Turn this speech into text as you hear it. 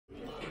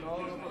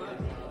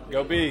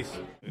Go Bees.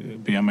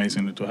 It'd be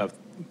amazing to have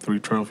 3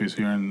 trophies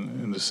here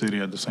in the city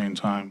at the same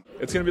time.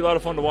 It's going to be a lot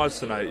of fun to watch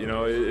tonight. You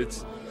know,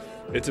 it's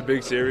a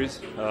big series,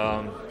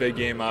 big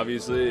game,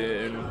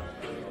 obviously, and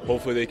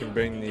hopefully they can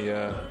bring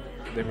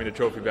the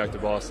trophy back to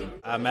Boston.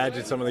 I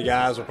imagine some of the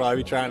guys will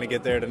probably be trying to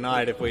get there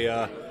tonight if we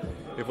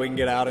can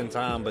get out in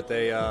time. But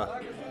they,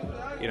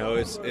 you know,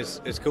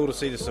 it's cool to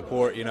see the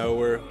support. You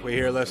know, we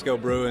hear "Let's Go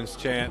Bruins"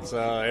 chants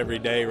every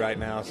day right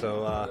now.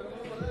 So,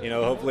 you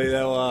know, hopefully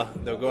they'll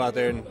go out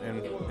there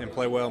and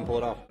play well and pull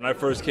it off. When I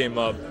first came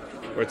up,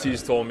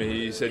 Ortiz told me,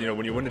 he said, you know,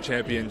 when you win a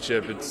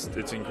championship,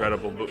 it's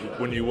incredible, but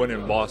when you win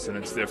in Boston,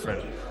 it's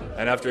different.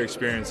 And after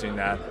experiencing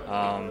that,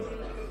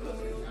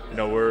 you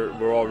know,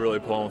 we're all really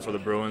pulling for the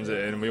Bruins,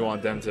 and we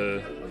want them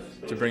to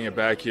bring it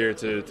back here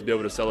to be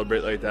able to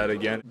celebrate like that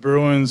again.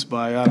 Bruins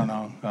by, I don't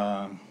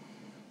know,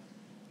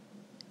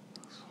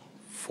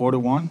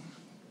 4-1.